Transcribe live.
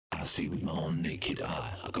I see with my own naked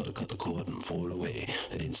eye. I gotta cut the cord and fall away.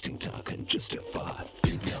 An instinct I can justify.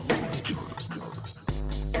 Baby, I'm on a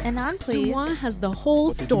drug. Anon, please. Dumois has the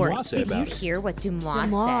whole story. Did you hear what Dumois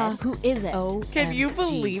said? Who is it? Can you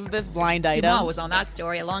believe this blind item? Dumois was on that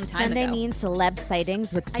story a long time Sunday ago. means celeb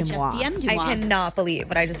sightings with I just Dumois. DM'd Dumois. I cannot believe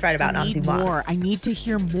what I just read about on Dumois. More. I need to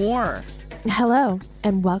hear more. Hello,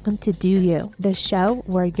 and welcome to Do You, the show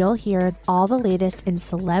where you'll hear all the latest in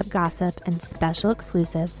celeb gossip and special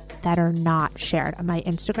exclusives that are not shared on my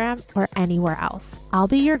Instagram or anywhere else. I'll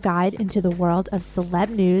be your guide into the world of celeb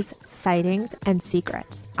news, sightings, and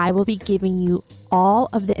secrets. I will be giving you all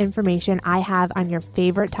of the information I have on your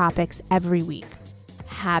favorite topics every week.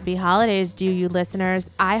 Happy holidays, Do You listeners.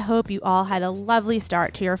 I hope you all had a lovely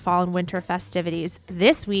start to your fall and winter festivities.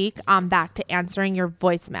 This week, I'm back to answering your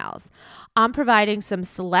voicemails. I'm providing some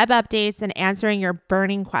celeb updates and answering your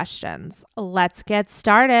burning questions. Let's get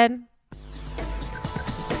started.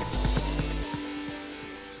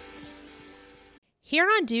 Here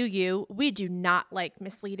on Do You, we do not like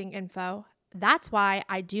misleading info. That's why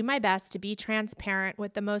I do my best to be transparent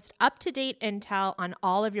with the most up-to-date intel on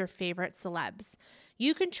all of your favorite celebs.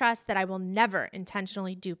 You can trust that I will never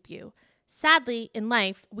intentionally dupe you. Sadly, in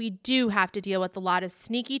life, we do have to deal with a lot of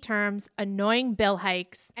sneaky terms, annoying bill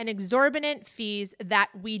hikes, and exorbitant fees that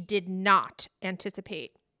we did not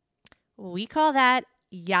anticipate. We call that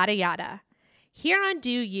yada yada. Here on Do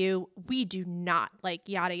You, we do not like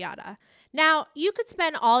yada yada. Now, you could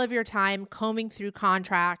spend all of your time combing through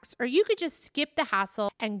contracts, or you could just skip the hassle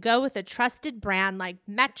and go with a trusted brand like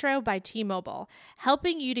Metro by T-Mobile,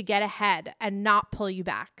 helping you to get ahead and not pull you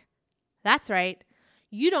back. That's right.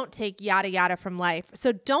 You don't take yada yada from life,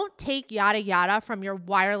 so don't take yada yada from your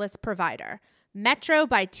wireless provider. Metro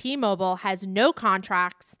by T-Mobile has no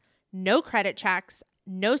contracts, no credit checks,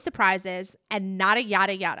 no surprises, and not a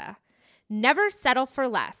yada yada. Never settle for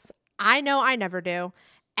less. I know I never do.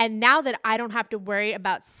 And now that I don't have to worry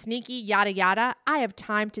about sneaky yada yada, I have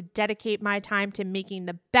time to dedicate my time to making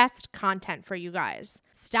the best content for you guys.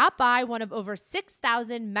 Stop by one of over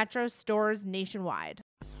 6,000 Metro stores nationwide.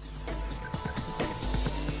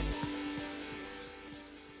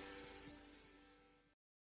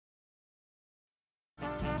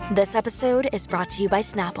 This episode is brought to you by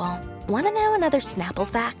Snapple. Want to know another Snapple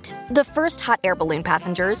fact? The first hot air balloon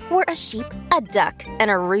passengers were a sheep, a duck, and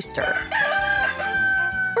a rooster.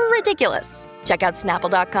 Ridiculous. Check out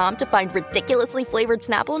Snapple.com to find ridiculously flavored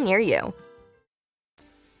Snapple near you.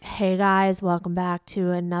 Hey guys, welcome back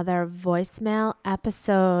to another voicemail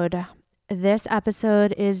episode. This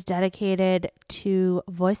episode is dedicated to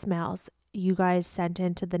voicemails you guys sent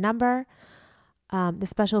into the number, the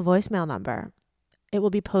special voicemail number. It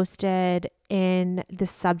will be posted in the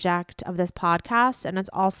subject of this podcast, and it's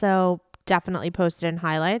also definitely posted in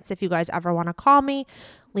highlights. If you guys ever want to call me,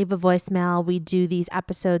 leave a voicemail. We do these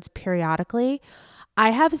episodes periodically.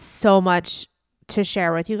 I have so much to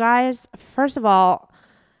share with you guys. First of all,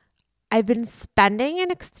 I've been spending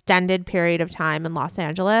an extended period of time in Los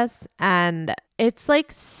Angeles, and it's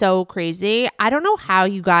like so crazy. I don't know how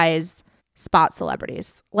you guys spot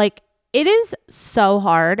celebrities. Like, it is so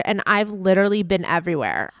hard, and I've literally been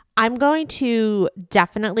everywhere. I'm going to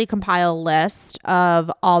definitely compile a list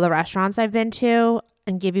of all the restaurants I've been to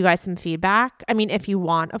and give you guys some feedback. I mean, if you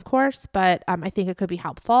want, of course, but I think it could be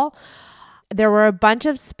helpful. There were a bunch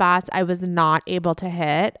of spots I was not able to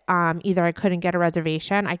hit. Either I couldn't get a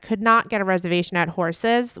reservation. I could not get a reservation at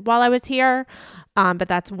Horses while I was here, but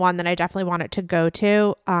that's one that I definitely wanted to go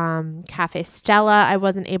to. Cafe Stella I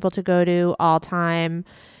wasn't able to go to all time.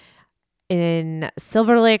 In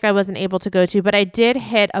Silver Lake, I wasn't able to go to, but I did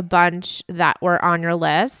hit a bunch that were on your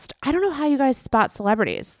list. I don't know how you guys spot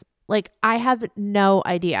celebrities. Like, I have no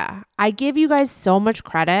idea. I give you guys so much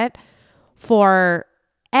credit for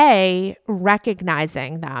A,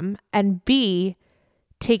 recognizing them, and B,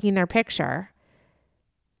 taking their picture,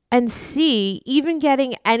 and C, even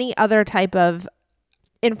getting any other type of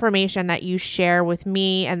information that you share with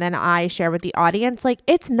me and then I share with the audience. Like,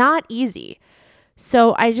 it's not easy.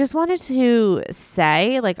 So I just wanted to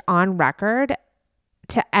say, like, on record,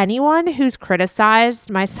 to anyone who's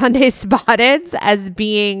criticized my Sunday Spotteds as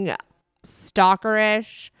being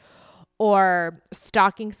stalkerish or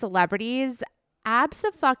stalking celebrities,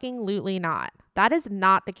 abso-fucking-lutely not. That is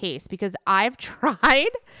not the case, because I've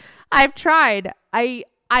tried. I've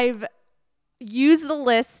used the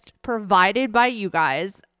list provided by you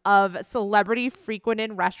guys of celebrity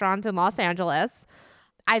frequented restaurants in Los Angeles.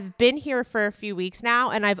 I've been here for a few weeks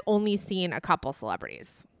now, and I've only seen a couple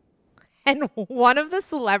celebrities. And one of the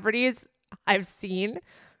celebrities I've seen,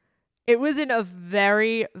 it was in a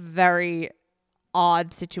very, very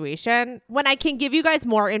odd situation. When I can give you guys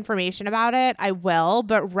more information about it, I will.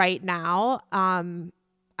 But right now,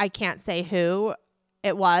 I can't say who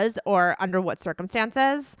it was or under what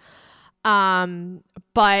circumstances.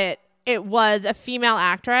 But it was a female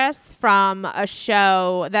actress from a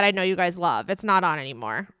show that I know you guys love. It's not on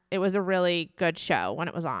anymore. It was a really good show when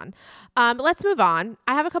it was on. But let's move on.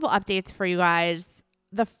 I have a couple updates for you guys.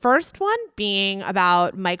 The first one being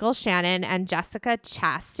about Michael Shannon and Jessica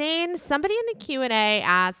Chastain. Somebody in the Q&A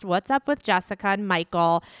asked, what's up with Jessica and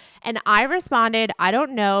Michael? And I responded, I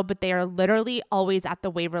don't know, but they are literally always at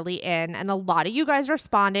the Waverly Inn. And a lot of you guys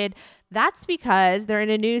responded, that's because they're in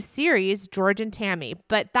a new series, George and Tammy.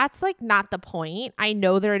 But that's like not the point. I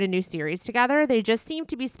know they're in a new series together. They just seem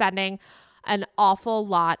to be spending an awful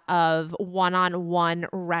lot of one-on-one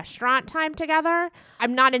restaurant time together.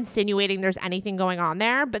 I'm not insinuating there's anything going on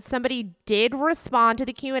there, but somebody did respond to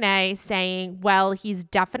the Q&A saying, well, he's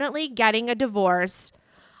definitely getting a divorce.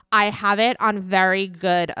 I have it on very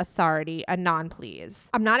good authority, anon please.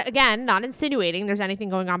 I'm not insinuating there's anything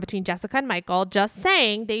going on between Jessica and Michael, just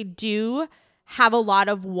saying they do have a lot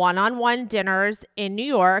of one-on-one dinners in New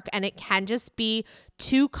York, and it can just be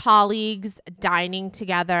two colleagues dining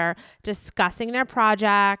together, discussing their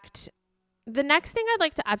project. The next thing I'd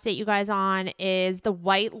like to update you guys on is the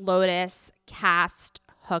White Lotus cast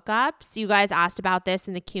hookups. You guys asked about this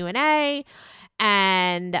in the Q&A,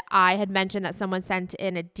 and I had mentioned that someone sent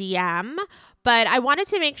in a DM, but I wanted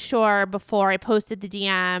to make sure before I posted the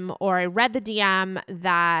DM or I read the DM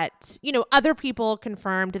that, other people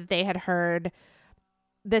confirmed that they had heard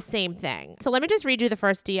the same thing. So let me just read you the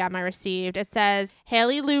first DM I received. It says,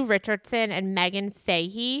 Haley Lou Richardson and Megan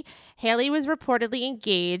Fahey. Haley was reportedly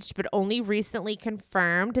engaged, but only recently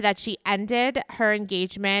confirmed that she ended her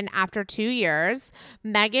engagement after 2 years.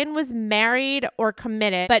 Megan was married or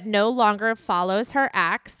committed, but no longer follows her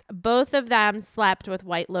ex. Both of them slept with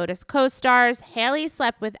White Lotus co-stars. Haley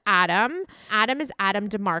slept with Adam. Adam is Adam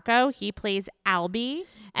DeMarco. He plays Albie.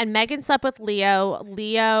 And Megan slept with Leo.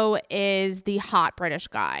 Leo is the hot British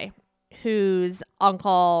guy whose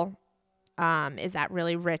uncle is that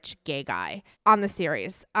really rich gay guy on the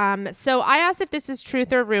series. So I asked if this was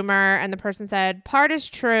truth or rumor, and the person said part is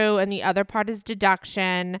true and the other part is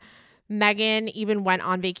deduction. Megan even went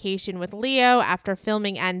on vacation with Leo after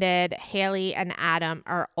filming ended. Haley and Adam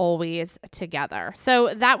are always together.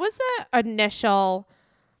 So that was the initial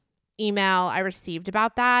email I received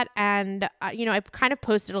about that. And, I kind of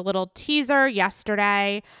posted a little teaser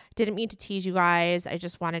yesterday. Didn't mean to tease you guys. I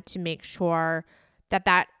just wanted to make sure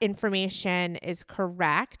that information is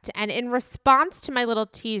correct. And in response to my little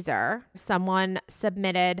teaser, someone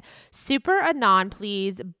submitted, super anon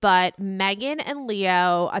please, but Megan and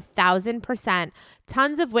Leo, 1,000%,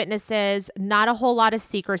 tons of witnesses, not a whole lot of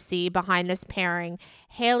secrecy behind this pairing.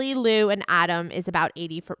 Haley, Lou, and Adam is about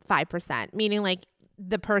 85%, meaning like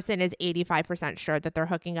the person is 85% sure that they're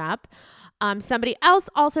hooking up. Somebody else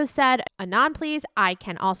also said, anon please, I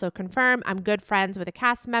can also confirm I'm good friends with a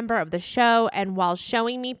cast member of the show, and while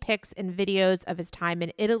showing me pics and videos of his time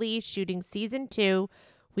in Italy shooting season 2,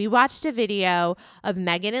 we watched a video of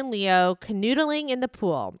Megan and Leo canoodling in the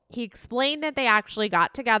pool. He explained that they actually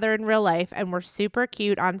got together in real life and were super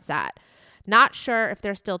cute on set. Not sure if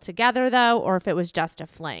they're still together though, or if it was just a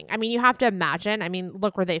fling. I mean, you have to imagine,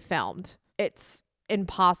 look where they filmed. It's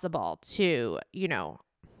impossible to,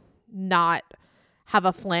 not have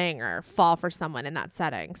a fling or fall for someone in that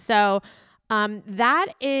setting. So that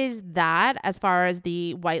is that as far as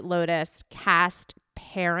the White Lotus cast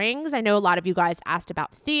pairings. I know a lot of you guys asked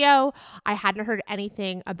about Theo. I hadn't heard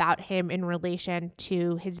anything about him in relation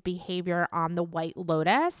to his behavior on the White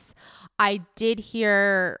Lotus. I did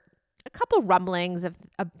hear a couple rumblings of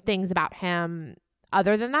things about him.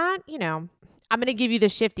 Other than that, I'm going to give you the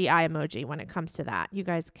shifty eye emoji when it comes to that. You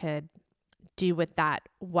guys could do with that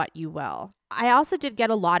what you will. I also did get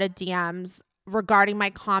a lot of DMs regarding my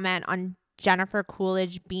comment on Jennifer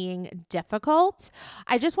Coolidge being difficult.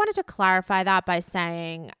 I just wanted to clarify that by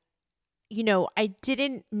saying, I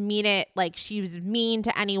didn't mean it like she was mean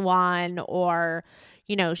to anyone or,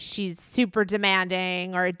 she's super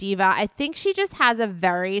demanding or a diva. I think she just has a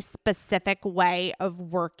very specific way of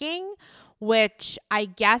working, which I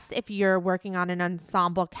guess if you're working on an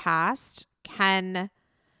ensemble cast can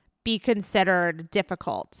be considered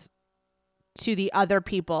difficult to the other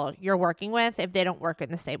people you're working with if they don't work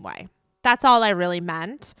in the same way. That's all I really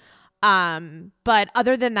meant. But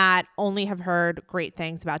other than that, only have heard great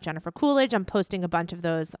things about Jennifer Coolidge. I'm posting a bunch of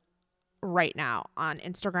those right now on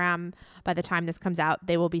Instagram. By the time this comes out,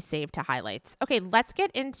 they will be saved to highlights. Okay, let's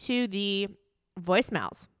get into the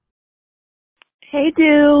voicemails. Hey,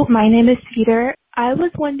 Do. My name is Peter. I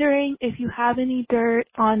was wondering if you have any dirt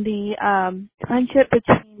on the friendship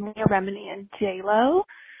between Leah Remini and J-Lo.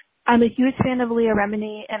 I'm a huge fan of Leah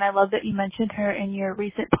Remini, and I love that you mentioned her in your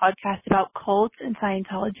recent podcast about cults and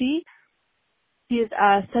Scientology. She is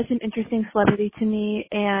such an interesting celebrity to me,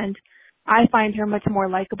 and I find her much more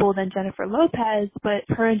likable than Jennifer Lopez, but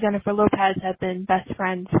her and Jennifer Lopez have been best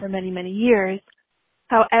friends for many, many years.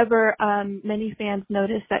 However, many fans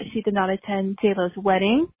noticed that she did not attend J-Lo's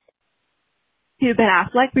wedding to Ben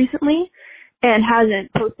Affleck recently and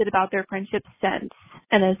hasn't posted about their friendship since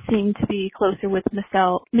and has seemed to be closer with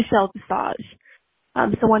Michelle Visage.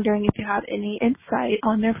 So wondering if you have any insight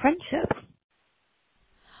on their friendship.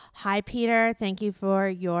 Hi, Peter. Thank you for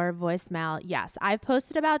your voicemail. Yes, I've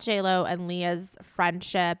posted about J-Lo and Leah's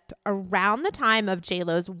friendship around the time of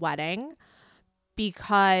J-Lo's wedding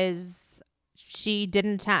because she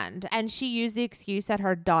didn't attend. And she used the excuse that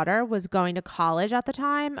her daughter was going to college at the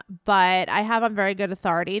time. But I have on very good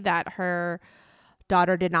authority that her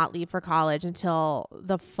daughter did not leave for college until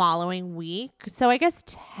the following week. So I guess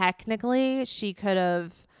technically she could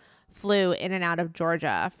have flew in and out of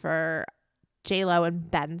Georgia for J-Lo and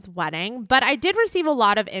Ben's wedding. But I did receive a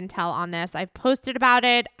lot of intel on this. I've posted about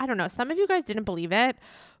it. I don't know. Some of you guys didn't believe it.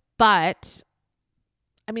 But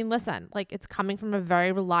I mean, listen, like it's coming from a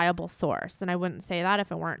very reliable source. And I wouldn't say that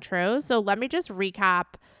if it weren't true. So let me just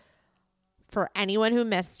recap for anyone who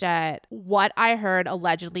missed it, what I heard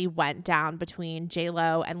allegedly went down between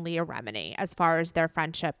J-Lo and Leah Remini as far as their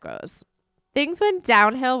friendship goes. Things went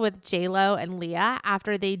downhill with J-Lo and Leah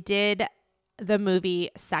after they did the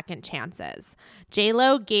movie Second Chances.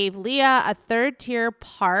 J-Lo gave Leah a third-tier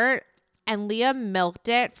part, and Leah milked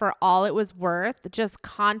it for all it was worth, just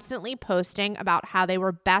constantly posting about how they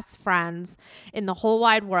were best friends in the whole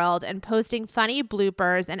wide world and posting funny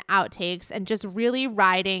bloopers and outtakes and just really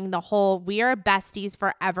riding the whole we are besties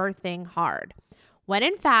forever thing hard. When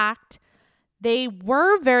in fact, they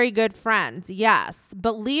were very good friends, yes,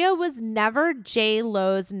 but Leah was never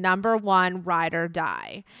J-Lo's number one ride or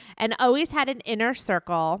die and always had an inner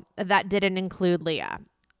circle that didn't include Leah.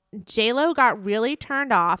 J-Lo got really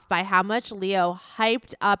turned off by how much Leo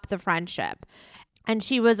hyped up the friendship. And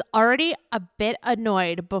she was already a bit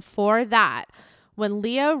annoyed before that when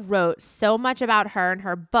Leo wrote so much about her in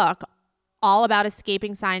her book, All About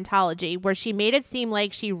Escaping Scientology, where she made it seem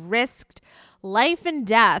like she risked life and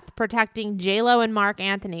death protecting J-Lo and Mark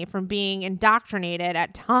Anthony from being indoctrinated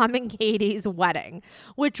at Tom and Katie's wedding,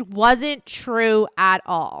 which wasn't true at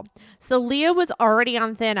all. So Leah was already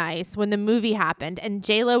on thin ice when the movie happened, and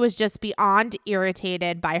J-Lo was just beyond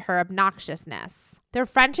irritated by her obnoxiousness. Their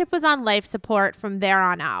friendship was on life support from there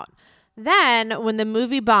on out. Then, when the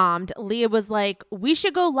movie bombed, Leah was like, we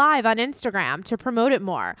should go live on Instagram to promote it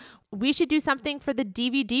more. We should do something for the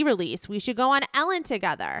DVD release. We should go on Ellen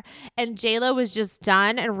together. And J-Lo was just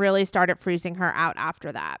done and really started freezing her out after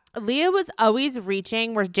that. Leah was always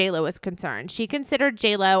reaching where J-Lo was concerned. She considered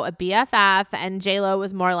J-Lo a BFF, and J-Lo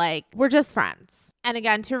was more like, we're just friends. And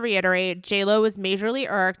again, to reiterate, J-Lo was majorly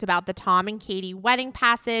irked about the Tom and Katie wedding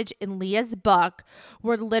passage in Leah's book,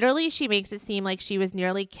 where literally she makes it seem like she was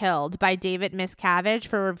nearly killed by David Miscavige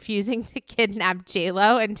for refusing to kidnap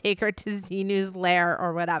J-Lo and take her to Xenu's lair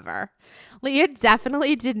or whatever. Leah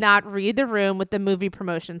definitely did not read the room with the movie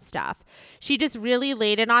promotion stuff. She just really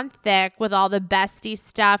laid it on thick with all the bestie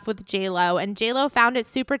stuff with J-Lo, and J-Lo found it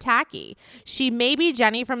super tacky. She may be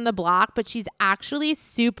Jenny from the block, but she's actually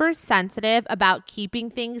super sensitive about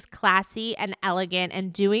keeping things classy and elegant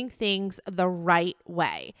and doing things the right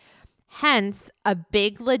way. Hence, a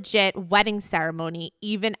big legit wedding ceremony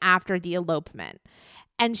even after the elopement.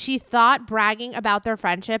 And she thought bragging about their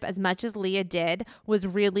friendship as much as Leah did was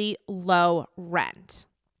really low rent.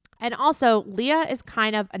 And also, Leah is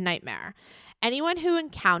kind of a nightmare. Anyone who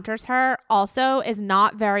encounters her also is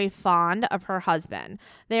not very fond of her husband.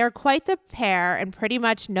 They are quite the pair, and pretty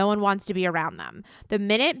much no one wants to be around them. The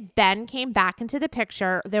minute Ben came back into the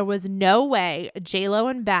picture, there was no way J-Lo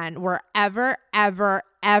and Ben were ever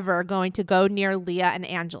going to go near Leah and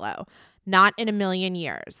Angelo. Not in a million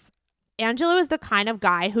years. Angelo is the kind of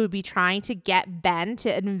guy who would be trying to get Ben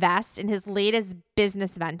to invest in his latest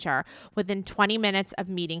business venture within 20 minutes of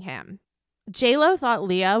meeting him. J-Lo thought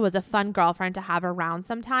Leah was a fun girlfriend to have around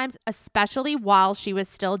sometimes, especially while she was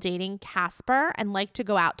still dating Casper and liked to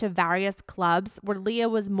go out to various clubs where Leah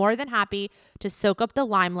was more than happy to soak up the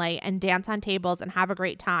limelight and dance on tables and have a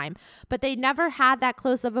great time, but they never had that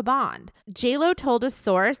close of a bond. J-Lo told a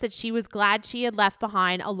source that she was glad she had left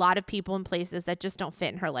behind a lot of people and places that just don't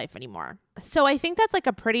fit in her life anymore. So I think that's like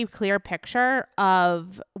a pretty clear picture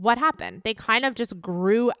of what happened. They kind of just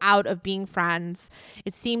grew out of being friends.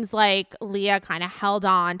 It seems like Leah kind of held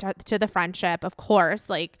on to the friendship. Of course,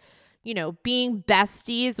 like, you know, being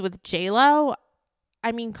besties with J-Lo.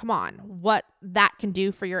 I mean, come on. What that can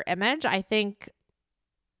do for your image, I think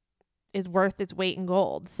is worth its weight in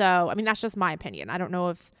gold. So, I mean, that's just my opinion. I don't know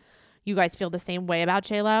if you guys feel the same way about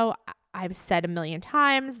J-Lo. I've said a million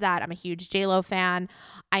times that I'm a huge J-Lo fan.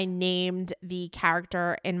 I named the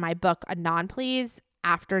character in my book A Non-Please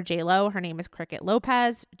after J-Lo. Her name is Cricket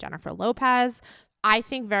Lopez, Jennifer Lopez. I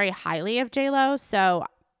think very highly of J-Lo, so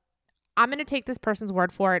I'm going to take this person's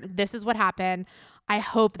word for it. This is what happened. I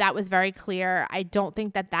hope that was very clear. I don't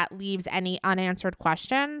think that leaves any unanswered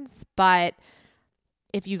questions, but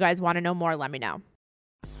if you guys want to know more, let me know.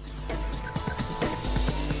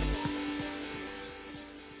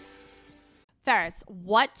 Ferris,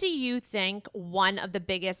 what do you think one of the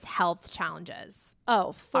biggest health challenges?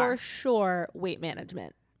 Oh, for sure, weight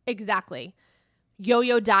management. Exactly.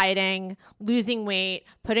 Yo-yo dieting, losing weight,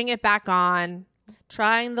 putting it back on.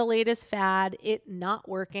 Trying the latest fad, it not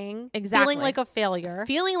working. Exactly. Feeling like a failure.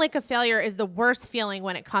 Feeling like a failure is the worst feeling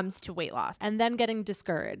when it comes to weight loss. And then getting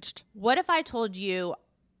discouraged. What if I told you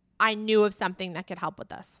I knew of something that could help with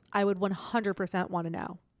this? I would 100% want to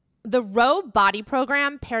know. The Row Body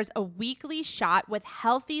Program pairs a weekly shot with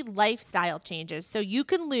healthy lifestyle changes so you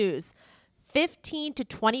can lose 15 to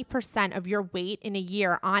 20% of your weight in a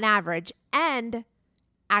year on average and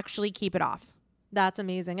actually keep it off. That's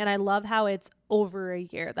amazing. And I love how it's over a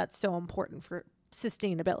year. That's so important for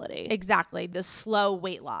sustainability. Exactly. The slow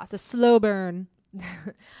weight loss. The slow burn.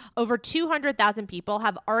 Over 200,000 people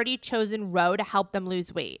have already chosen Row to help them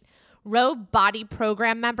lose weight. Row Body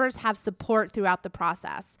Program members have support throughout the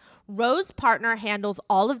process. Row's partner handles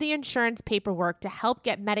all of the insurance paperwork to help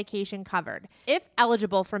get medication covered. If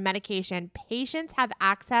eligible for medication, patients have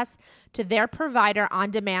access to their provider on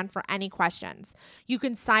demand for any questions. You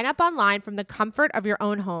can sign up online from the comfort of your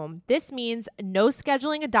own home. This means no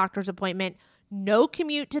scheduling a doctor's appointment, no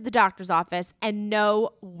commute to the doctor's office, and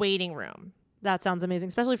no waiting room. That sounds amazing,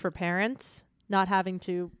 especially for parents not having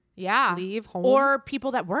to leave home. Or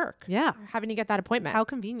people that work. Yeah. Having to get that appointment. How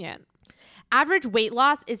convenient. Average weight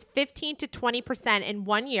loss is 15 to 20% in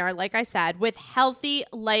 1 year, like I said, with healthy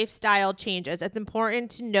lifestyle changes. It's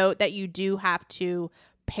important to note that you do have to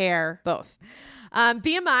pair both.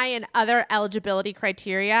 BMI and other eligibility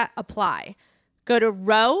criteria apply. Go to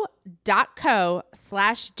row.co/do.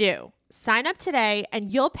 Sign up today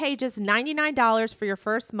and you'll pay just $99 for your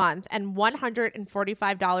first month and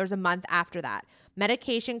 $145 a month after that.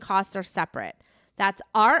 Medication costs are separate. That's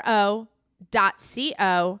ro.co/DEUX.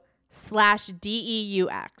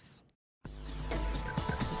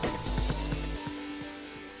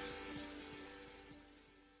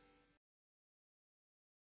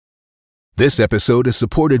 This episode is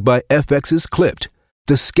supported by FX's Clipped,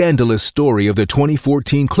 the scandalous story of the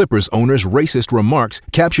 2014 Clippers owner's racist remarks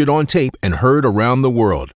captured on tape and heard around the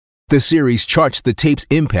world. The series charts the tape's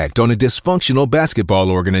impact on a dysfunctional basketball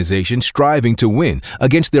organization striving to win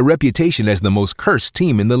against their reputation as the most cursed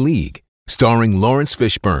team in the league. Starring Lawrence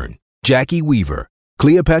Fishburne, Jackie Weaver,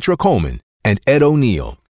 Cleopatra Coleman, and Ed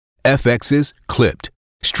O'Neill. FX's Clipped,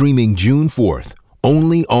 streaming June 4th,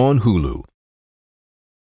 only on Hulu.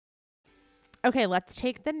 Okay, let's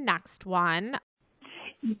take the next one.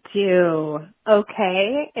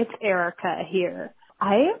 Okay, it's Erica here.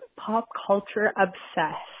 I am pop culture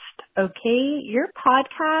obsessed. Okay, your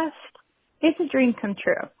podcast is a dream come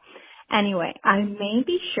true. Anyway, I may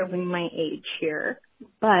be showing my age here,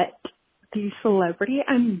 but the celebrity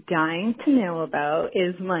I'm dying to know about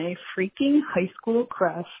is my freaking high school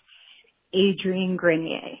crush, Adrian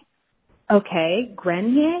Grenier. Okay,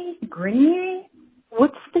 Grenier?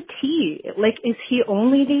 What's the tea? Like, is he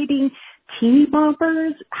only dating teeny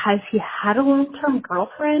boppers? Has he had a long-term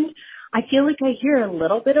girlfriend? I feel like I hear a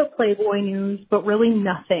little bit of Playboy news, but really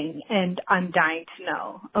nothing, and I'm dying to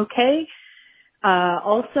know, okay?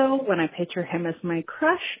 Also, when I picture him as my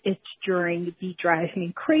crush, it's during the Drive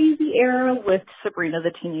Me Crazy era with Sabrina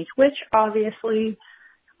the Teenage Witch, obviously.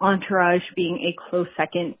 Entourage being a close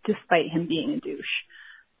second, despite him being a douche.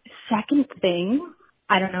 Second thing,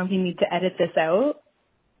 I don't know if you need to edit this out.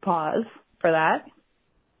 Pause for that.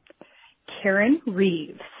 Karen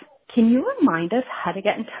Reeves. Can you remind us how to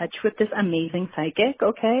get in touch with this amazing psychic,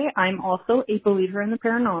 okay? I'm also a believer in the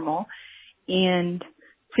paranormal, and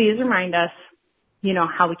please remind us,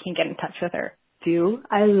 how we can get in touch with her.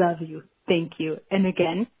 I love you. Thank you. And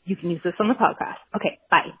again, you can use this on the podcast. Okay,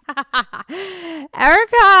 bye.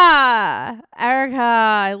 Erica,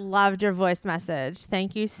 I loved your voice message.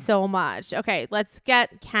 Thank you so much. Okay, let's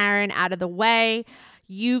get Karen out of the way.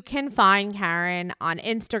 You can find Karen on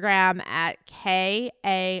Instagram at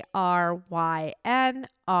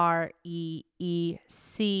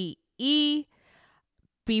KARYNREECE.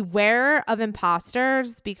 Beware of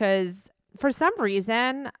imposters, because for some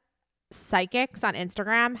reason, psychics on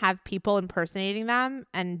Instagram have people impersonating them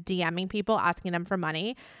and DMing people asking them for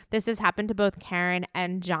money. This has happened to both Karen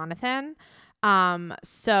and Jonathan.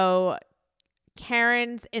 So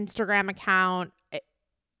Karen's Instagram account,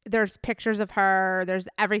 there's pictures of her, there's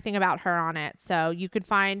everything about her on it. So you could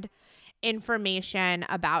find information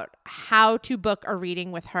about how to book a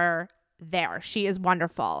reading with her there. She is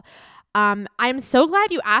wonderful. I'm so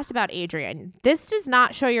glad you asked about Adrian. This does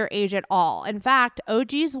not show your age at all. In fact,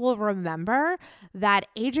 OGs will remember that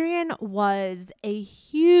Adrian was a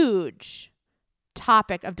huge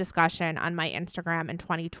topic of discussion on my Instagram in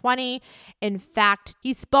 2020. In fact,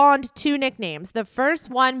 he spawned 2 nicknames. The first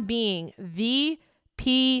one being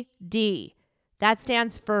VPD. That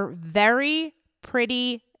stands for Very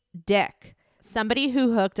Pretty Dick. Somebody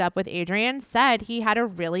who hooked up with Adrian said he had a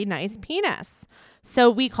really nice penis. So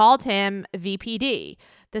we called him VPD.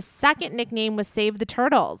 The second nickname was Save the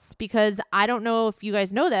Turtles, because I don't know if you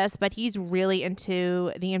guys know this, but he's really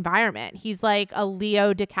into the environment. He's like a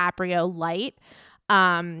Leo DiCaprio light.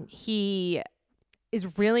 He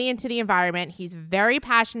is really into the environment. He's very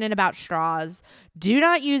passionate about straws. Do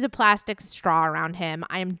not use a plastic straw around him.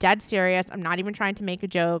 I am dead serious. I'm not even trying to make a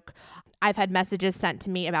joke. I've had messages sent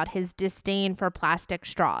to me about his disdain for plastic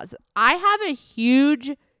straws. I have a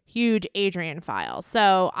huge Adrian file.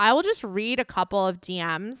 So I will just read a couple of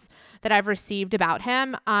DMs that I've received about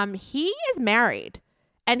him. He is married,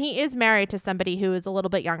 and he is married to somebody who is a little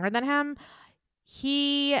bit younger than him.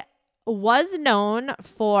 He was known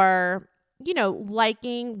for,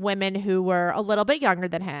 liking women who were a little bit younger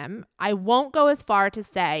than him. I won't go as far to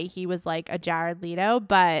say he was like a Jared Leto,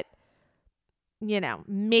 but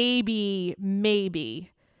maybe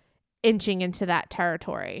inching into that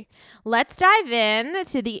territory. Let's dive in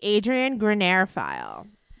to the Adrian Grenier file.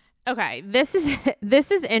 Okay, this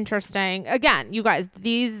is interesting. Again, you guys,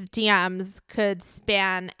 these DMs could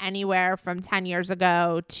span anywhere from 10 years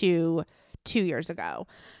ago to 2 years ago.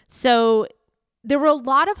 So there were a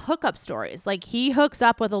lot of hookup stories. Like, he hooks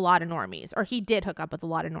up with a lot of normies, or he did hook up with a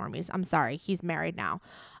lot of normies. I'm sorry, he's married now.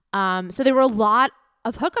 So there were a lot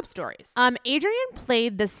of hookup stories. Adrian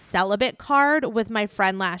played the celibate card with my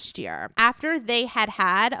friend last year after they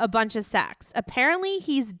had a bunch of sex. Apparently,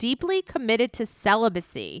 he's deeply committed to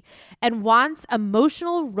celibacy and wants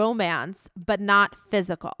emotional romance, but not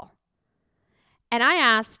physical. And I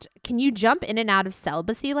asked, can you jump in and out of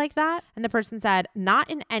celibacy like that? And the person said, not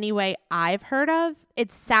in any way I've heard of.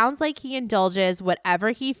 It sounds like he indulges whatever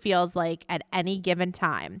he feels like at any given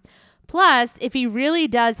time. Plus, if he really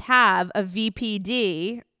does have a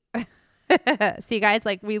VPD, see guys,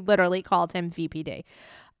 like we literally called him VPD,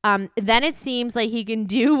 then it seems like he can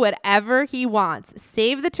do whatever he wants.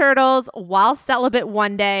 Save the turtles while celibate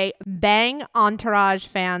one day, bang Entourage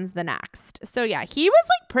fans the next. So yeah, he was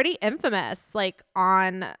like pretty infamous, like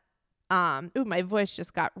on, my voice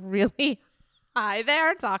just got really high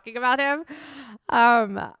there talking about him.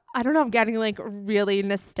 I don't know, I'm getting like really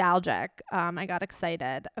nostalgic. I got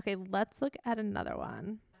excited. Okay, let's look at another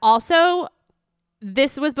one. Also,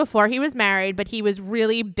 this was before he was married, but he was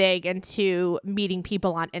really big into meeting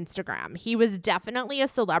people on Instagram. He was definitely a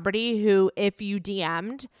celebrity who, if you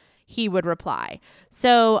DM'd, he would reply.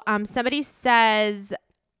 So somebody says,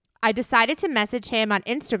 I decided to message him on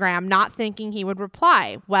Instagram not thinking he would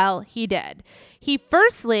reply. Well, he did. He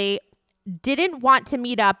firstly didn't want to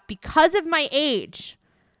meet up because of my age.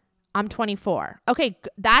 I'm 24. Okay,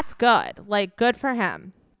 that's good. Like, good for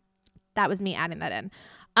him. That was me adding that in.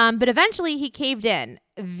 But eventually he caved in.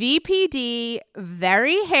 VPD,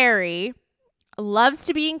 very hairy, loves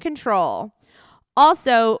to be in control.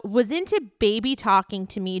 Also, was into baby talking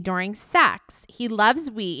to me during sex. He loves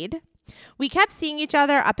weed. We kept seeing each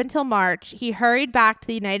other up until March. He hurried back to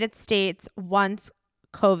the United States once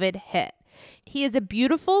COVID hit. He is a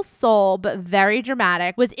beautiful soul, but very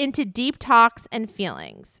dramatic, was into deep talks and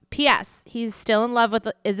feelings. P.S. He's still in love with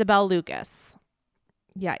Isabel Lucas.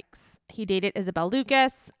 Yikes. He dated Isabel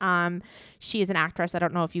Lucas. She is an actress. I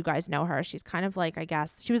don't know if you guys know her. She's kind of like, I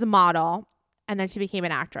guess, she was a model and then she became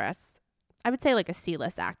an actress. I would say like a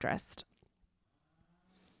C-list actress.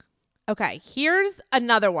 Okay, here's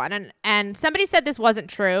another one. And somebody said this wasn't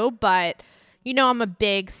true, but I'm a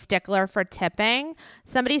big stickler for tipping.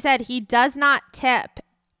 Somebody said he does not tip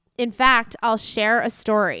In fact, I'll share a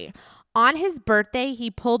story. On his birthday,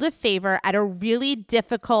 he pulled a favor at a really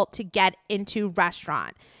difficult to get into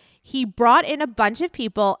restaurant. He brought in a bunch of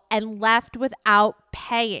people and left without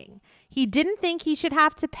paying. He didn't think he should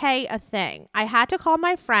have to pay a thing. I had to call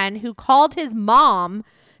my friend who called his mom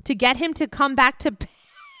to get him to come back to pay.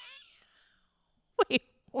 Wait,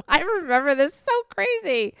 I remember this so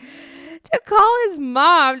crazy. To call his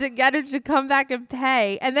mom to get him to come back and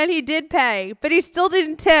pay. And then he did pay, but he still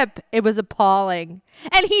didn't tip. It was appalling.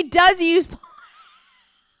 And he does use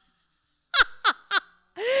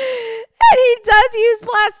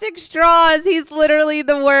plastic straws. He's literally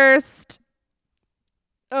the worst.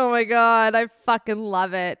 Oh my God, I fucking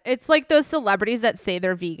love it. It's like those celebrities that say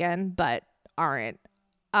they're vegan but aren't.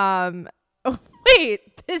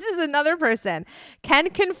 Wait, this is another person. Can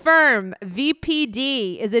confirm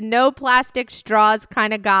VPD is a no plastic straws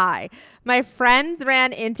kind of guy. My friends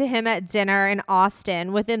ran into him at dinner in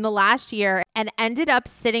Austin within the last year and ended up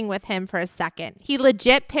sitting with him for a second. He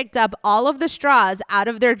legit picked up all of the straws out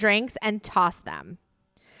of their drinks and tossed them.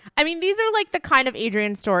 I mean, these are like the kind of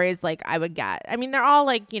Adrian stories like I would get. I mean, they're all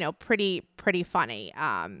like, you know, pretty funny.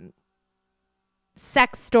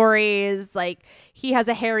 Sex stories, like he has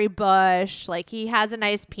a hairy bush, like he has a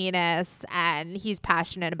nice penis, and he's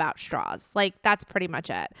passionate about straws. Like that's pretty much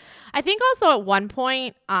it. I think also at one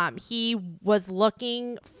point he was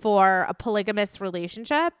looking for a polygamous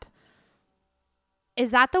relationship.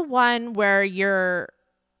 Is that the one where you're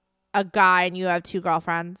a guy and you have two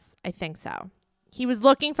girlfriends? I think so. He was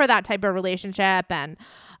looking for that type of relationship, and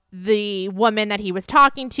the woman that he was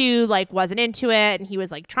talking to like wasn't into it, and he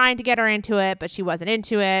was like trying to get her into it, but she wasn't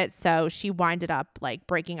into it, so she winded up like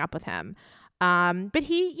breaking up with him. But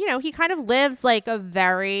he, you know, he kind of lives like a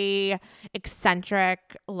very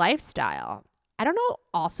eccentric lifestyle. I don't know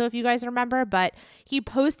also if you guys remember, but he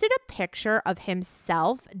posted a picture of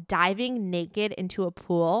himself diving naked into a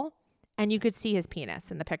pool, and you could see his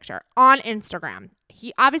penis in the picture on Instagram.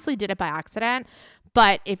 He obviously did it by accident,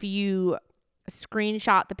 but if you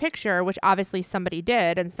screenshot the picture, which obviously somebody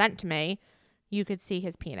did and sent to me, you could see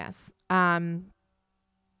his penis.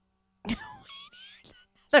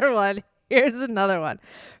 Here's another one.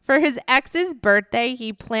 For his ex's birthday,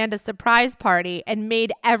 he planned a surprise party and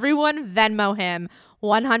made everyone Venmo him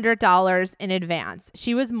 $100 in advance.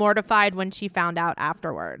 She was mortified when she found out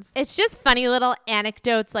afterwards. It's just funny little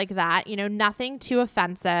anecdotes like that, you know, nothing too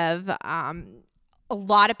offensive. A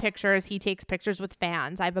lot of pictures. He takes pictures with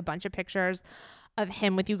fans. I have a bunch of pictures of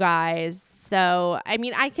him with you guys. So, I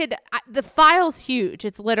mean, the file's huge.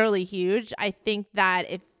 It's literally huge. I think that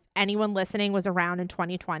if anyone listening was around in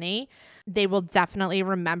 2020, they will definitely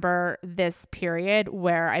remember this period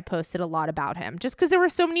where I posted a lot about him just because there were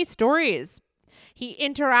so many stories. He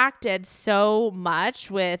interacted so much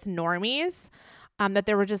with normies that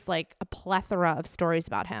there were just like a plethora of stories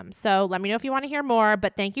about him. So let me know if you want to hear more,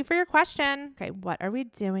 but thank you for your question. Okay, what are we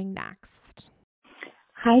doing next?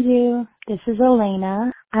 Hi, Ju. This is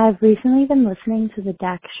Elena. I've recently been listening to the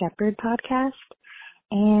Dax Shepard podcast,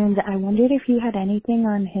 and I wondered if you had anything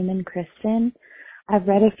on him and Kristen. I've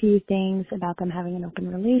read a few things about them having an open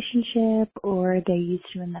relationship, or they used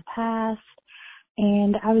to in the past,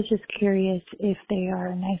 and I was just curious if they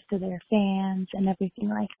are nice to their fans and everything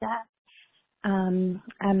like that. I'm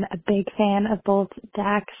a big fan of both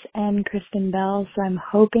Dax and Kristen Bell, so I'm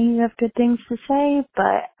hoping you have good things to say,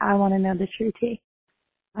 but I want to know the truth here.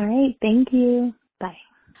 All right, thank you. Bye.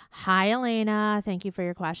 Hi, Elena. Thank you for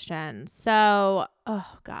your question. So,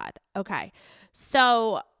 oh God. Okay.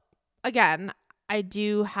 So again, I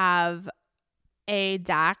do have a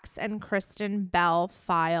Dax and Kristen Bell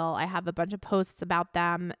file. I have a bunch of posts about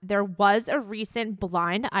them. There was a recent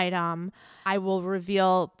blind item I will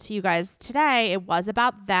reveal to you guys today. It was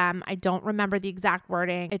about them. I don't remember the exact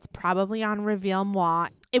wording. It's probably on Reveal Moi.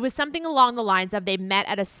 It was something along the lines of they met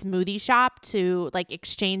at a smoothie shop to like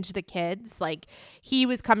exchange the kids. Like he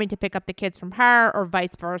was coming to pick up the kids from her or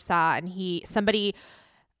vice versa. And somebody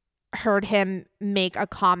heard him make a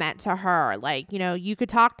comment to her like, you know, you could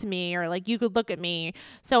talk to me or like you could look at me.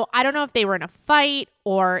 So I don't know if they were in a fight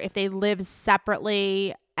or if they lived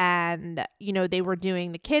separately and, you know, they were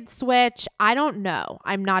doing the kid switch. I don't know.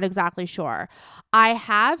 I'm not exactly sure. I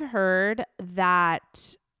have heard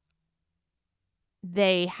that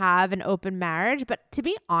they have an open marriage, but to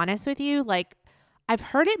be honest with you, like I've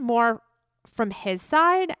heard it more from his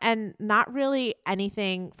side and not really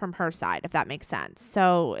anything from her side, if that makes sense.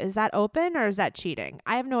 So is that open or is that cheating?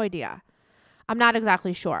 I have no idea. I'm not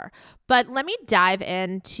exactly sure. But let me dive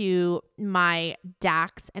into my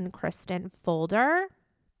Dax and Kristen folder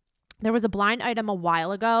There was a blind item a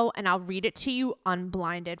while ago, and I'll read it to you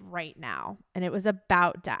unblinded right now. And it was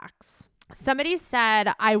about Dax. Somebody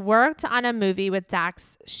said, I worked on a movie with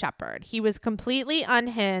Dax Shepard. He was completely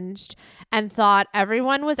unhinged and thought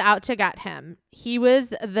everyone was out to get him. He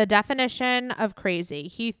was the definition of crazy.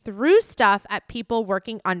 He threw stuff at people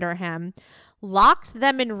working under him, locked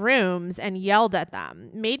them in rooms and yelled at them,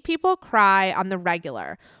 made people cry on the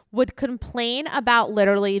regular, would complain about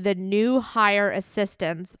literally the new hire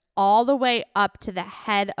assistants all the way up to the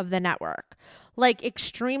head of the network. Like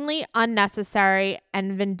extremely unnecessary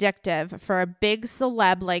and vindictive for a big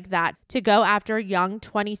celeb like that to go after young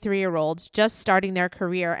 23-year-olds just starting their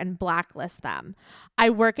career and blacklist them. I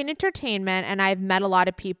work in entertainment and I've met a lot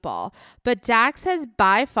of people, but Dax has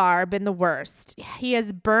by far been the worst. He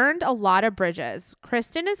has burned a lot of bridges.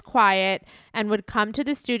 Kristen is quiet and would come to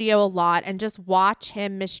the studio a lot and just watch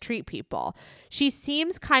him mistreat people. She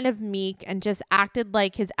seems kind of meek and just acted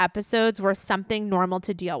like his episodes were something normal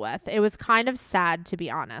to deal with. It was kind of sad, to be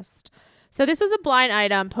honest. So this was a blind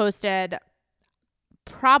item posted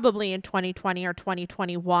probably in 2020 or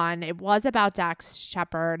 2021. It was about Dax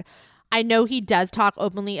Shepard. I know he does talk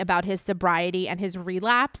openly about his sobriety and his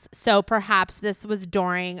relapse, so perhaps this was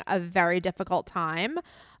during a very difficult time.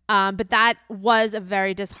 But that was a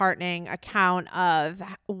very disheartening account of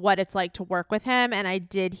what it's like to work with him. And I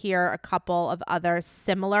did hear a couple of other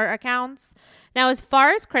similar accounts. Now, as far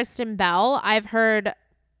as Kristen Bell, I've heard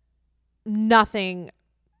nothing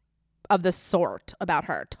of the sort about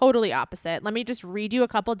her. Totally opposite. Let me just read you a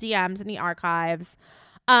couple DMs in the archives.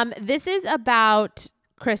 This is about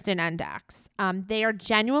Kristen and Dax. They are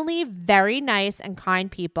genuinely very nice and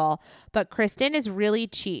kind people, but Kristen is really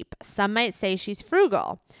cheap. Some might say she's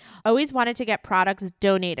frugal. Always wanted to get products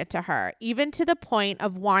donated to her, even to the point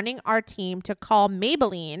of wanting our team to call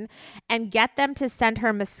Maybelline and get them to send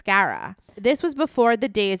her mascara. This was before the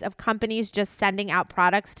days of companies just sending out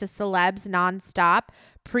products to celebs nonstop,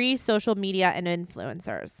 pre-social media and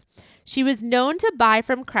influencers. She was known to buy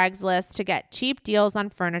from Craigslist to get cheap deals on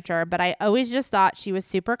furniture, but I always just thought she was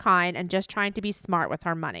super kind and just trying to be smart with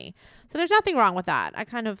her money. So there's nothing wrong with that.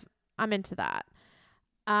 I'm into that.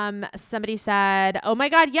 Somebody said, oh my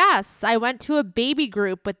God, yes, I went to a baby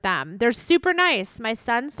group with them. They're super nice. My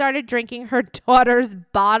son started drinking her daughter's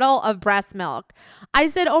bottle of breast milk. I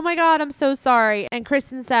said, oh my God, I'm so sorry. And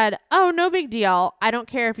Kristen said, oh, no big deal. I don't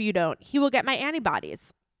care if you don't. He will get my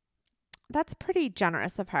antibodies. That's pretty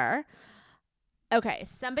generous of her. Okay,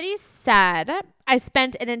 somebody said, I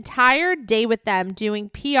spent an entire day with them doing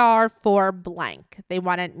PR for blank. They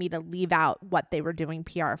wanted me to leave out what they were doing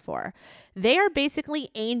PR for. They are basically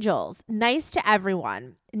angels, nice to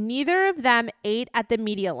everyone. Neither of them ate at the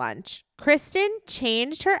media lunch. Kristen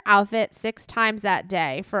changed her outfit 6 times that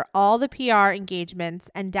day for all the PR engagements,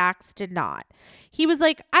 and Dax did not. He was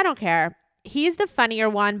like, I don't care. He's the funnier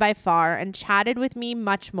one by far and chatted with me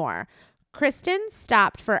much more. Kristen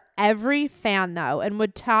stopped for every fan, though, and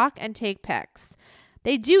would talk and take pics.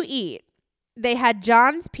 They do eat. They had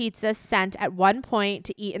John's Pizza sent at one point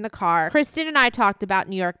to eat in the car. Kristen and I talked about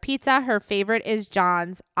New York pizza. Her favorite is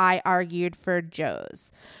John's. I argued for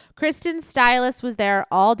Joe's. Kristen's stylist was there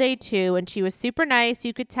all day, too, and she was super nice.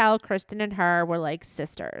 You could tell Kristen and her were like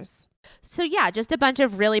sisters. So yeah, just a bunch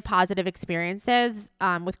of really positive experiences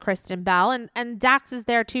with Kristen Bell, and Dax is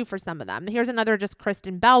there too for some of them. Here's another just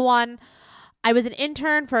Kristen Bell one. I was an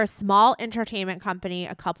intern for a small entertainment company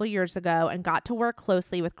a couple years ago and got to work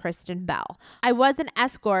closely with Kristen Bell. I was an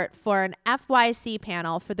escort for an FYC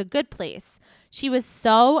panel for The Good Place. She was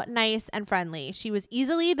so nice and friendly. She was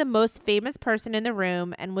easily the most famous person in the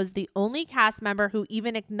room and was the only cast member who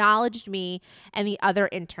even acknowledged me and the other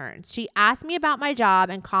interns. She asked me about my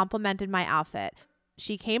job and complimented my outfit.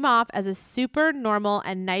 She came off as a super normal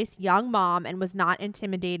and nice young mom and was not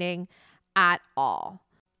intimidating at all.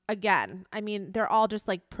 Again, I mean, they're all just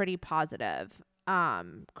like pretty positive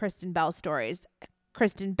Kristen Bell stories.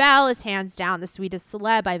 Kristen Bell is hands down the sweetest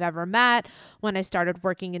celeb I've ever met. When I started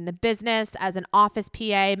working in the business as an office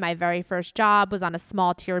PA, my very first job was on a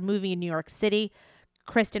small tier movie in New York City.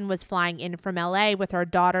 Kristen was flying in from LA with her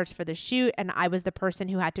daughters for the shoot, and I was the person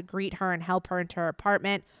who had to greet her and help her into her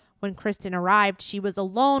apartment. When Kristen arrived, she was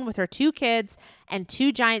alone with her 2 kids and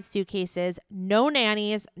 2 giant suitcases, no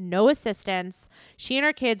nannies, no assistants. She and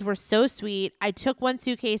her kids were so sweet. I took one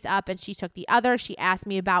suitcase up and she took the other. She asked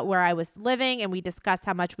me about where I was living and we discussed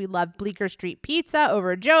how much we loved Bleecker Street pizza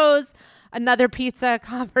over Joe's, another pizza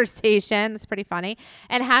conversation. That's pretty funny.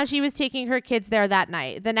 And how she was taking her kids there that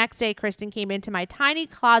night. The next day, Kristen came into my tiny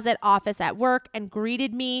closet office at work and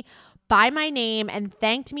greeted me by my name and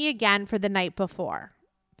thanked me again for the night before.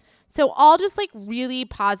 So all just like really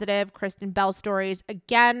positive Kristen Bell stories.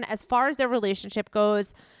 Again, as far as their relationship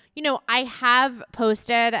goes, you know, I have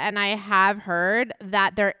posted and I have heard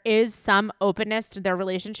that there is some openness to their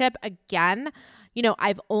relationship. Again, you know,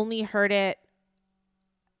 I've only heard it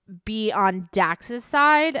be on Dax's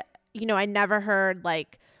side. You know, I never heard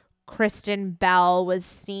like Kristen Bell was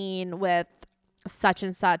seen with such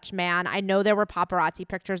and such man. I know there were paparazzi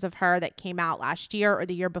pictures of her that came out last year or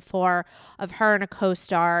the year before of her and a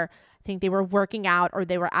co-star. I think they were working out or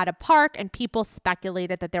they were at a park, and people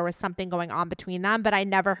speculated that there was something going on between them, but I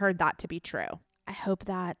never heard that to be true. I hope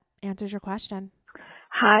that answers your question.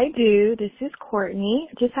 Hi, dude. This is Courtney.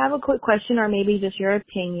 Just have a quick question, or maybe just your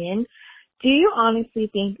opinion. Do you honestly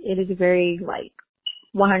think it is very,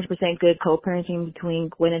 100% good co-parenting between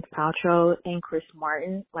Gwyneth Paltrow and Chris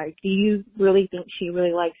Martin? Like, do you really think she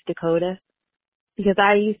really likes Dakota? Because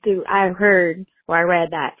I heard or I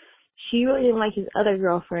read that she really didn't like his other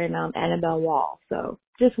girlfriend, Annabelle Wall. So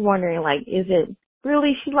just wondering, is it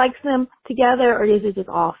really she likes them together, or is it just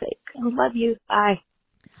all fake? I love you. Bye.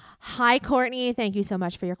 Hi, Courtney. Thank you so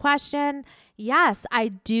much for your question. Yes, I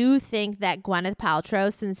do think that Gwyneth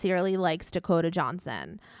Paltrow sincerely likes Dakota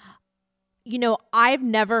Johnson. You know, I've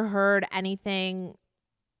never heard anything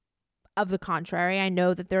of the contrary. I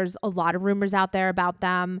know that there's a lot of rumors out there about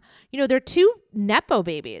them. You know, they're two Nepo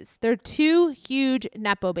babies. They're two huge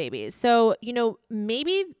Nepo babies. So, you know,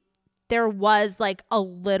 maybe there was like a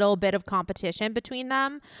little bit of competition between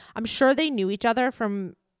them. I'm sure they knew each other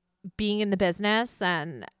from being in the business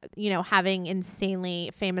and, you know, having insanely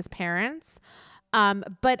famous parents.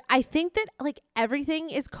 But I think that like everything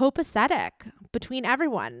is copacetic between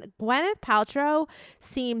everyone. Gwyneth Paltrow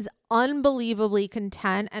seems unbelievably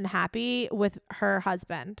content and happy with her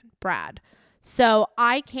husband, Brad. So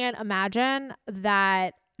I can't imagine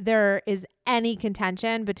that there is any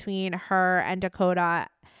contention between her and Dakota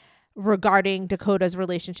regarding Dakota's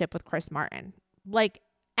relationship with Chris Martin. Like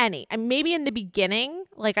any. And maybe in the beginning,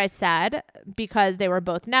 like I said, because they were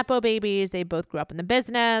both Nepo babies, they both grew up in the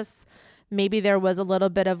business. Maybe there was a little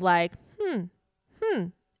bit of like,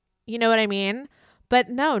 you know what I mean? But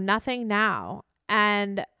no, nothing now.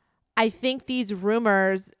 And I think these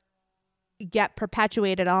rumors get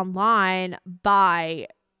perpetuated online by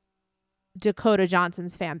Dakota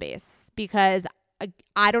Johnson's fan base, because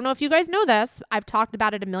I don't know if you guys know this. I've talked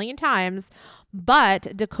about it a million times,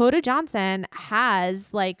 but Dakota Johnson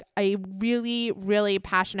has like a really, really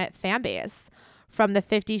passionate fan base from the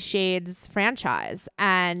 50 Shades franchise.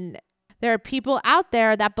 And there are people out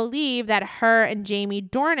there that believe that her and Jamie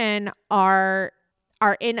Dornan are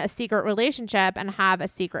in a secret relationship and have a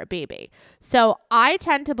secret baby. So I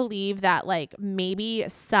tend to believe that like maybe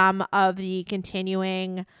some of the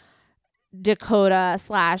continuing Dakota /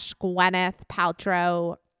 Gwyneth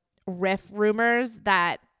Paltrow riff rumors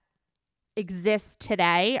that exist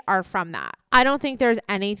today are from that. I don't think there's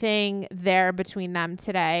anything there between them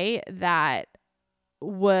today that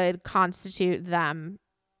would constitute them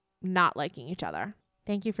not liking each other.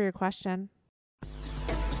 Thank you for your question.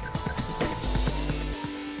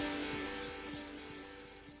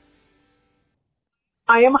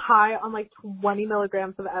 I am high on like 20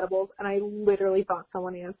 milligrams of edibles, and I literally thought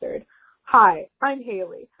someone answered. Hi, I'm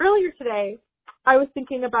Haley. Earlier today, I was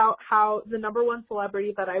thinking about how the number one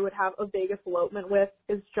celebrity that I would have a Vegas elopement with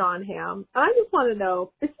is Jon Hamm. And I just want to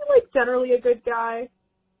know, is he like generally a good guy?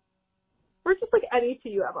 Or just like any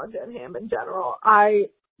tea you have on Jon Hamm in general?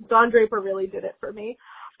 Don Draper really did it for me.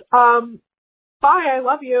 Bye, I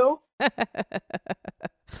love you.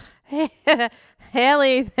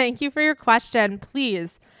 Haley, thank you for your question.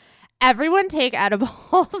 Please, everyone take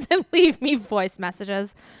edibles and leave me voice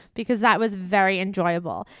messages, because that was very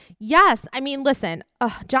enjoyable. Yes, I mean, listen,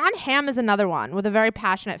 Jon Hamm is another one with a very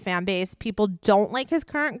passionate fan base. People don't like his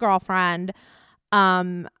current girlfriend.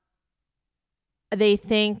 They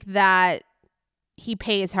think that he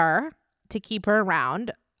pays her to keep her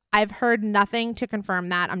around. I've heard nothing to confirm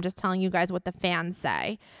that. I'm just telling you guys what the fans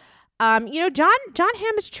say. You know, Jon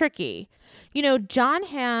Hamm is tricky. You know, Jon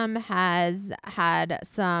Hamm has had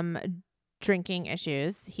some drinking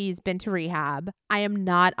issues. He's been to rehab. I am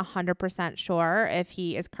not 100% sure if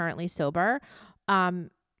he is currently sober, you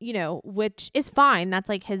know, which is fine. That's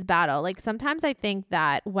like his battle. Like sometimes I think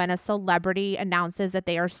that when a celebrity announces that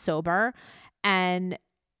they are sober and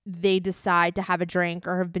they decide to have a drink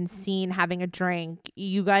or have been seen having a drink,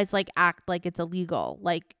 you guys like act like it's illegal.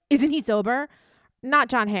 Like, isn't he sober? Not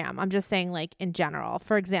Jon Hamm. I'm just saying like in general.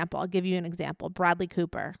 For example, I'll give you an example. Bradley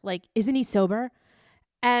Cooper. Like, isn't he sober?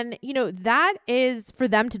 And, you know, that is for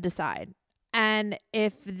them to decide. And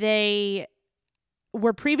if they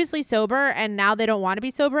were previously sober and now they don't want to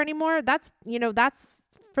be sober anymore, that's, you know, that's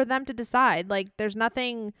for them to decide. Like, there's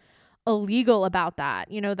nothing illegal about that.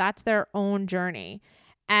 That's their own journey.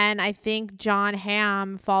 And I think John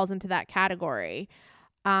Hamm falls into that category.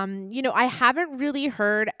 I haven't really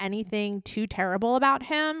heard anything too terrible about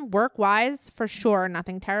him. Work-wise, for sure,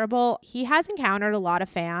 nothing terrible. He has encountered a lot of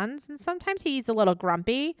fans, and sometimes he's a little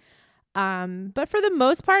grumpy. But for the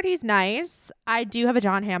most part, he's nice. I do have a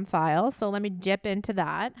John Hamm file, so let me dip into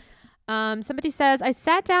that. Somebody says, I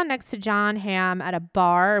sat down next to John Hamm at a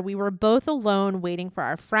bar. We were both alone waiting for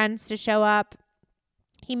our friends to show up.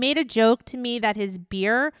 He made a joke to me that his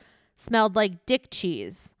beer smelled like dick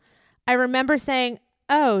cheese. I remember saying,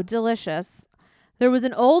 oh, delicious. There was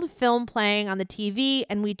an old film playing on the TV,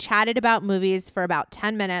 and we chatted about movies for about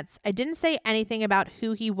 10 minutes. I didn't say anything about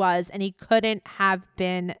who he was, and he couldn't have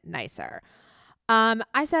been nicer.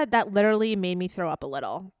 I said that literally made me throw up a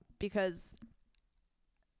little because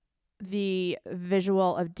the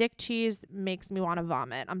visual of dick cheese makes me want to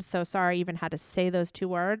vomit. I'm so sorry I even had to say those two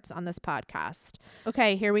words on this podcast.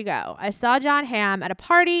 Okay, here we go. I saw John Hamm at a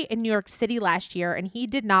party in New York City last year, and he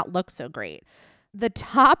did not look so great. The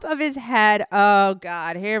top of his head, oh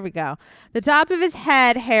God, here we go. The top of his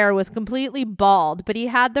head hair was completely bald, but he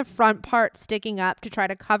had the front part sticking up to try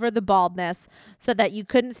to cover the baldness so that you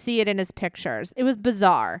couldn't see it in his pictures. It was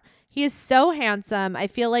bizarre. He is so handsome. I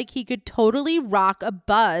feel like he could totally rock a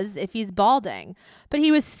buzz if he's balding. But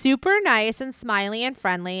he was super nice and smiley and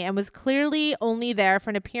friendly and was clearly only there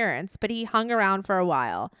for an appearance, but he hung around for a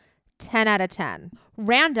while. 10 out of 10.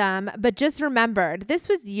 Random, but just remembered, this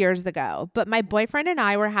was years ago, but my boyfriend and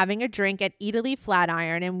I were having a drink at Italy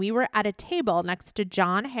Flatiron, and we were at a table next to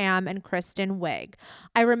John Hamm and Kristen Wiig.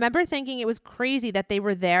 I remember thinking it was crazy that they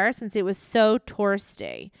were there since it was so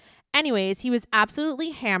touristy. Anyways, he was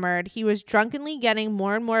absolutely hammered. He was drunkenly getting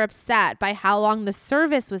more and more upset by how long the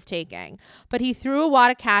service was taking, but he threw a wad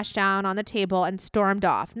of cash down on the table and stormed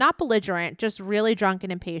off. Not belligerent, just really drunk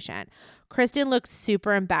and impatient. Kristen looked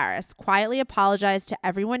super embarrassed, quietly apologized to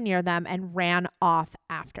everyone near them, and ran off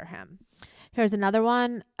after him. Here's another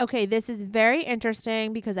one. Okay, this is very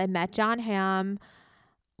interesting because I met John Hamm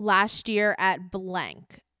last year at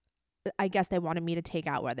blank. I guess they wanted me to take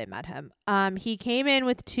out where they met him. He came in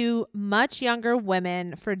with two much younger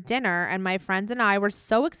women for dinner, and my friends and I were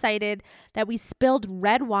so excited that we spilled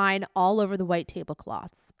red wine all over the white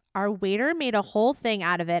tablecloths. Our waiter made a whole thing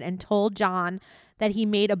out of it and told John that he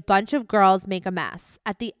made a bunch of girls make a mess.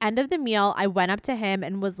 At the end of the meal, I went up to him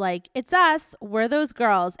and was like, "It's us. We're those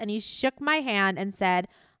girls." And he shook my hand and said,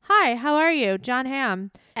 "Hi, how are you? John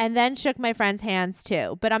Hamm." And then shook my friend's hands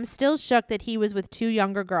too. But I'm still shook that he was with two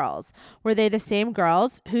younger girls. Were they the same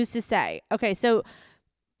girls? Who's to say? Okay, so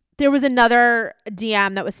there was another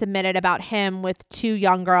DM that was submitted about him with two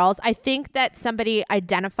young girls. I think that somebody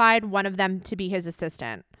identified one of them to be his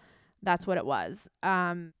assistant. That's what it was.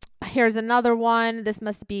 Here's another one. This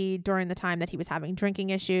must be during the time that he was having drinking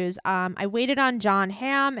issues. I waited on John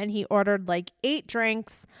Hamm, and he ordered like 8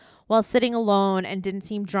 drinks while sitting alone and didn't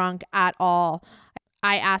seem drunk at all.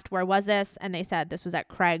 I asked, where was this? And they said this was at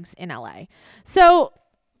Craig's in LA. So,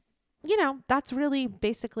 that's really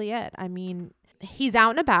basically it. I mean, he's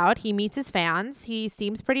out and about. He meets his fans. He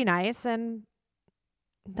seems pretty nice. And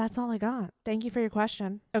that's all I got. Thank you for your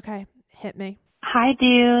question. Okay, hit me. Hi,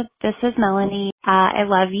 dude. This is Melanie. I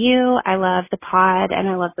love you. I love the pod, and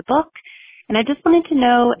I love the book. And I just wanted to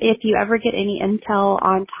know if you ever get any intel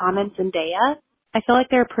on Tom and Zendaya. I feel like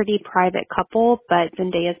they're a pretty private couple, but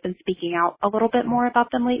Zendaya's been speaking out a little bit more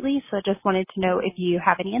about them lately. So I just wanted to know if you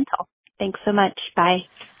have any intel. Thanks so much. Bye.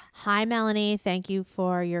 Hi, Melanie. Thank you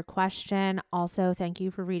for your question. Also, thank you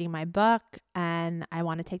for reading my book. And I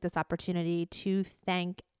want to take this opportunity to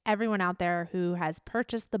thank everyone out there who has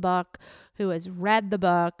purchased the book, who has read the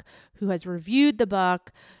book, who has reviewed the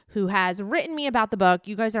book, who has written me about the book.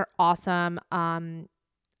 You guys are awesome. Trying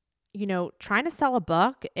to sell a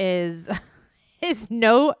book is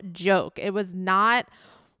no joke. It was not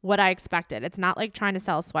what I expected. It's not like trying to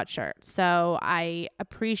sell a sweatshirt. So I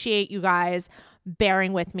appreciate you guys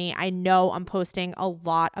bearing with me. I know I'm posting a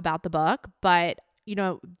lot about the book, but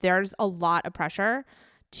there's a lot of pressure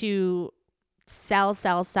to sell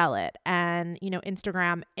it. And,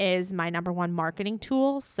 Instagram is my number one marketing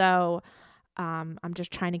tool. So I'm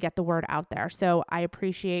just trying to get the word out there. So I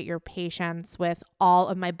appreciate your patience with all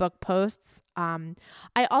of my book posts. I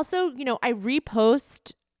also, I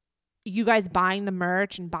repost you guys buying the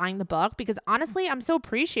merch and buying the book because honestly, I'm so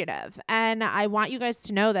appreciative. And I want you guys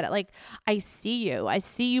to know that I see you. I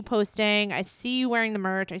see you posting. I see you wearing the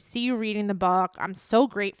merch. I see you reading the book. I'm so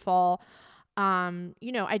grateful.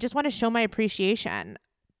 I just want to show my appreciation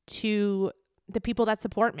to the people that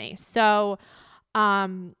support me. So,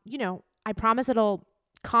 I promise it'll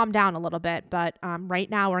calmed down a little bit, but right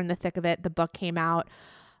now we're in the thick of it. The book came out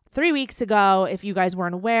 3 weeks ago. If you guys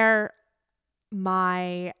weren't aware,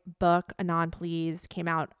 my book, Anon Please, came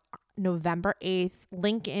out November 8th.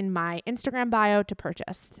 Link in my Instagram bio to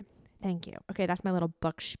purchase. Thank you. Okay, that's my little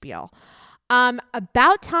book spiel.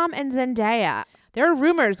 About Tom and Zendaya. There are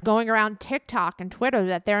rumors going around TikTok and Twitter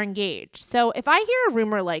that they're engaged. So if I hear a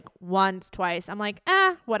rumor like once, twice, I'm like,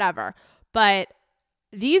 whatever. But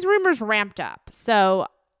these rumors ramped up. So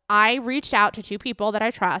I reached out to 2 people that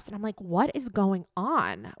I trust and I'm like, what is going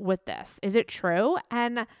on with this? Is it true?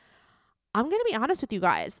 And I'm going to be honest with you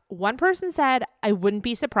guys. One person said, I wouldn't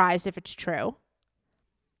be surprised if it's true,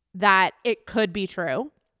 that it could be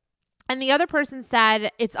true. And the other person said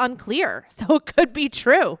it's unclear, so it could be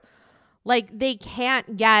true. Like, they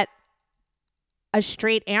can't get a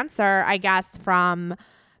straight answer, I guess, from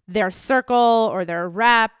their circle or their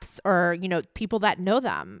reps or, people that know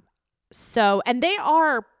them. So, and they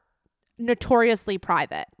are notoriously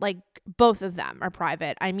private. Like, both of them are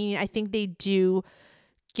private. I mean, I think they do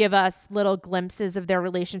give us little glimpses of their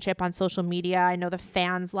relationship on social media. I know the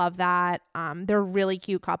fans love that. They're a really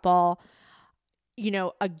cute couple.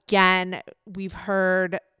 Again, we've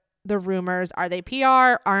heard the rumors. Are they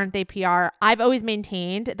PR? Aren't they PR? I've always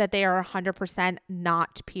maintained that they are 100%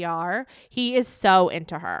 not PR. He is so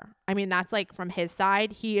into her. I mean, that's like from his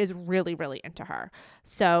side. He is really, really into her.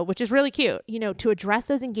 So, which is really cute. To address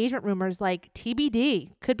those engagement rumors, like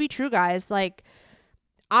TBD, could be true, guys. Like,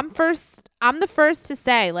 I'm the first to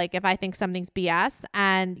say, like, if I think something's BS,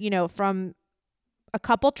 and, from a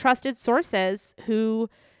couple trusted sources who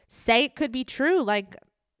say it could be true, like,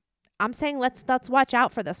 I'm saying let's watch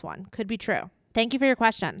out for this one. Could be true. Thank you for your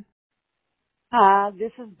question. Hi,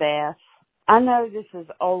 this is Beth. I know this is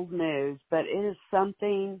old news, but it is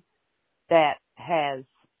something that has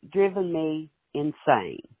driven me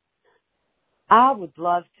insane. I would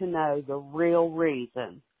love to know the real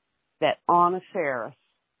reason that Anna Faris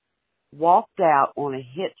walked out on a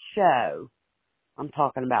hit show. I'm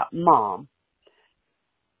talking about Mom.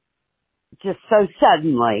 Just so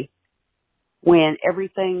suddenly, when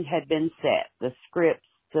everything had been set, the scripts,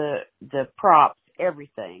 the props,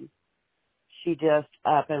 everything, she just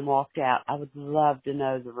up and walked out. I would love to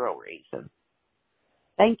know the real reason.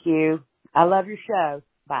 Thank you. I love your show.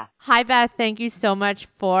 Bye. Hi, Beth. Thank you so much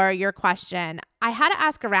for your question. I had to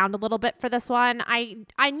ask around a little bit for this one.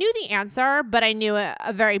 I knew the answer, but I knew a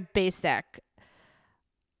very basic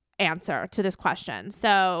answer to this question.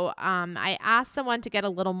 So I asked someone to get a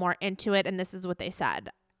little more into it, and this is what they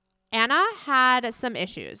said. Anna had some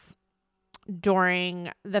issues during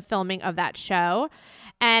the filming of that show,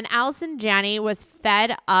 and Allison Janney was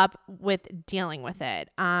fed up with dealing with it.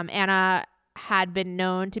 Anna had been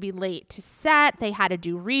known to be late to set. They had to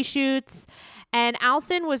do reshoots, and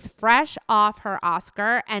Allison was fresh off her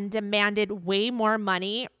Oscar and demanded way more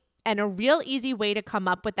money. And a real easy way to come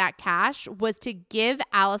up with that cash was to give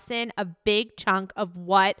Allison a big chunk of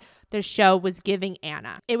what the show was giving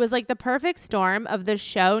Anna. It was like the perfect storm of the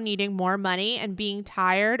show needing more money and being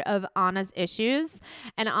tired of Anna's issues,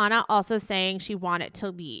 and Anna also saying she wanted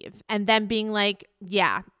to leave, and then being like,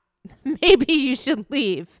 yeah, maybe you should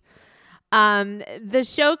leave. The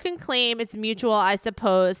show can claim it's mutual, I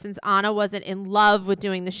suppose, since Anna wasn't in love with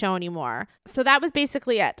doing the show anymore. So that was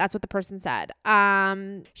basically it. That's what the person said.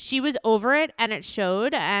 She was over it and it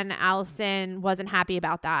showed, and Allison wasn't happy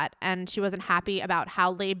about that. And she wasn't happy about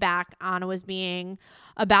how laid back Anna was being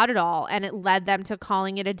about it all. And it led them to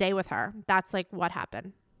calling it a day with her. That's like what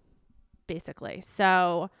happened, basically.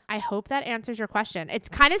 So I hope that answers your question. It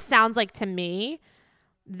kind of sounds like to me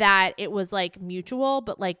that it was like mutual,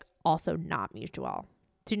 but like also not mutual.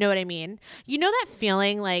 Do you know what I mean? You know that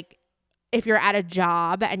feeling like if you're at a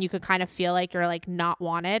job and you could kind of feel like you're like not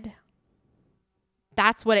wanted?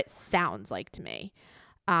 That's what it sounds like to me.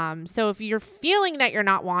 So if you're feeling that you're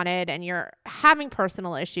not wanted and you're having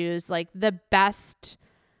personal issues, like the best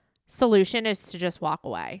solution is to just walk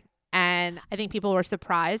away. And I think people were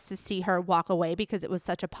surprised to see her walk away because it was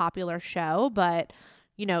such a popular show. But,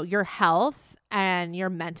 your health and your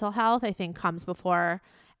mental health, I think, comes before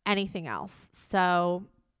anything else. So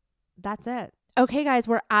that's it. Okay, guys,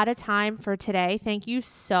 we're out of time for today. Thank you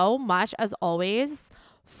so much, as always,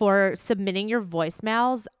 for submitting your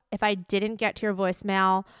voicemails. If I didn't get to your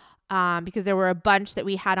voicemail, because there were a bunch that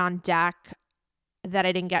we had on deck that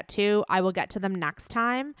I didn't get to, I will get to them next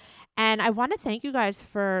time. And I want to thank you guys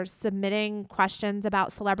for submitting questions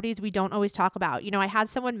about celebrities we don't always talk about. I had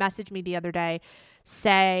someone message me the other day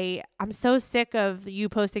say, I'm so sick of you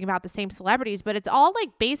posting about the same celebrities, but it's all like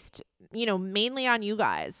based, mainly on you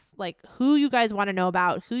guys, like who you guys want to know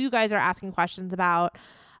about, who you guys are asking questions about.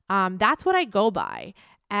 That's what I go by.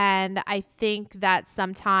 And I think that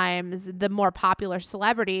sometimes the more popular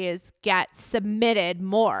celebrities get submitted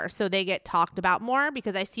more. So they get talked about more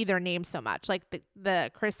because I see their names so much, like the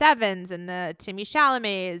Chris Evans and the Timmy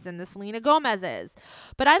Chalamets and the Selena Gomez's.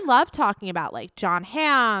 But I love talking about like John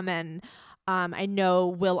Hamm, and I know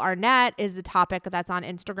Will Arnett is a topic that's on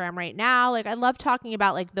Instagram right now. Like I love talking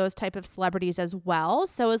about like those type of celebrities as well.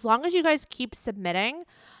 So as long as you guys keep submitting,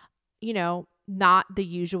 you know, not the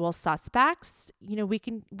usual suspects, you know, we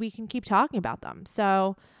can keep talking about them.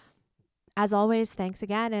 So as always, thanks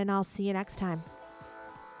again, and I'll see you next time.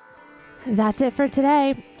 That's it for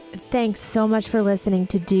today. Thanks so much for listening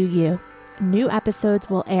to Do You. New episodes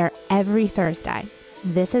will air every Thursday.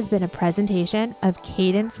 This has been a presentation of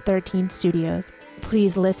Cadence 13 Studios.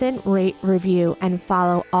 Please listen, rate, review, and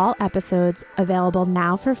follow all episodes available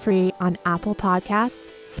now for free on Apple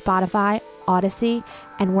Podcasts, Spotify, Odyssey,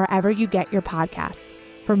 and wherever you get your podcasts.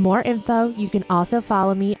 For more info, you can also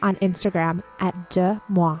follow me on Instagram at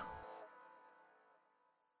 @DeMoi.